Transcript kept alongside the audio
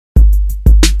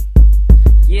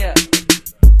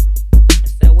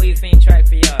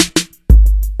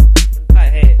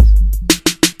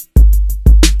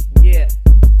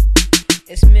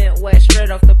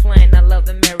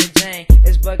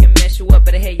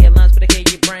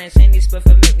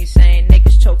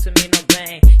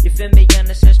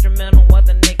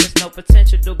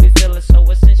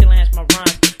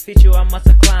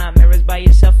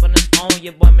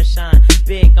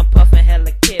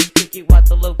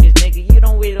pockets, nigga. You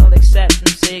don't really don't accept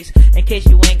them six. In case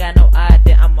you ain't got no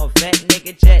idea, I'm a vet,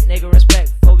 nigga. Jet, nigga.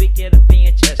 Respect before we get up in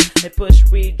your chest. They push,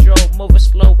 we drove, moving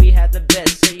slow, we had the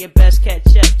best. Say your best,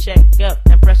 catch up, check up,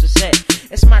 and press reset.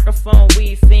 It's microphone,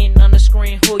 we fiend on the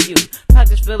screen. Who you?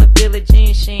 Pockets full of Billie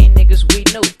Jean Sheen, niggas we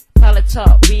knew. Pilot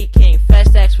talk, we king.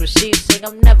 Fast acts with she sing.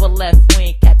 I'm never left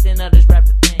wing, captain of this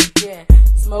rapper thing. Yeah,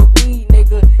 smoke weed,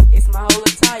 nigga. It's my whole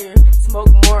attire.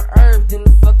 Smoke more herb than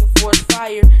the fucking forest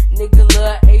fire. Nigga,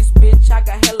 Lil Ace, bitch, I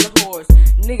got hella whores.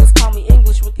 Niggas call me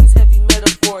English with these heavy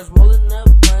metaphors. Rolling up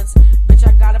blunts, bitch,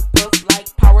 I got a puff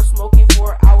like power. Smoking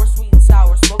 4 hours, sweet and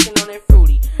sour. Smoking on that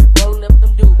fruity. Rolling up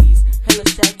them doobies. Hella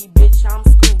shaggy, bitch, I'm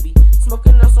Scooby.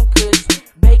 Smoking on some kush,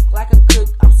 baked like a cook.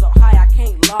 I'm so high, I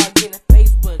can't log in to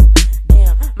Facebook.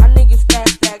 Damn, my niggas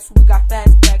fast stacks, we got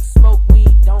fast stacks. Smoke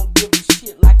weed, don't give a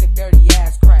shit like a dirty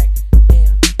ass crack.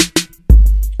 Damn.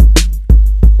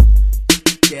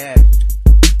 Yeah.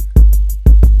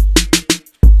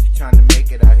 Trying to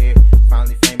make it out here,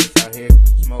 finally famous out here.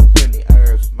 Smoke plenty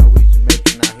herbs, my weed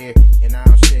Jamaican out here. And I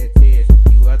don't shed tears,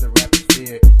 you other rappers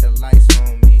fear. The lights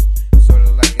on me,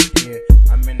 sorta like a deer.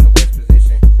 I'm in the west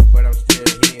position, but I'm still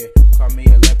here. Call me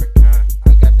a leprechaun,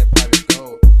 I got that pot of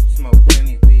gold. Smoke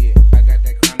plenty weed, I got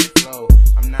that chronic flow.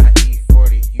 I'm not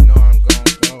E40, you know I'm gon'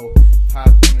 go. Hop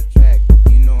on the track,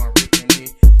 you know I'm ripping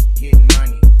it. Getting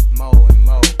money, mo and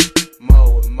mo,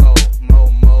 mo and mo, mo,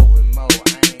 mo and mo.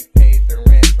 I ain't paid the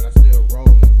rent, but I still roll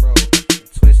and roll.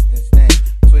 Twist and stank,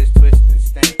 twist, twist and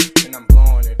stank. And I'm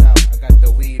blowing it out, I got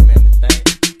the weed man to thank.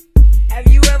 Have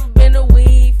you ever been a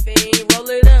weed fiend? Roll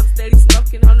it up, steady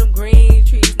smoking on them green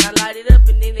trees. Now light it up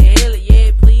and then inhale it,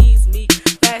 yeah, please me.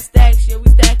 Fast stacks, yeah, we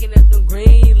stacking up them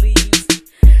green leaves.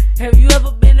 Have you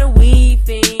ever been a weed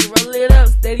fiend? Roll it up,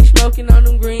 steady smoking on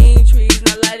them green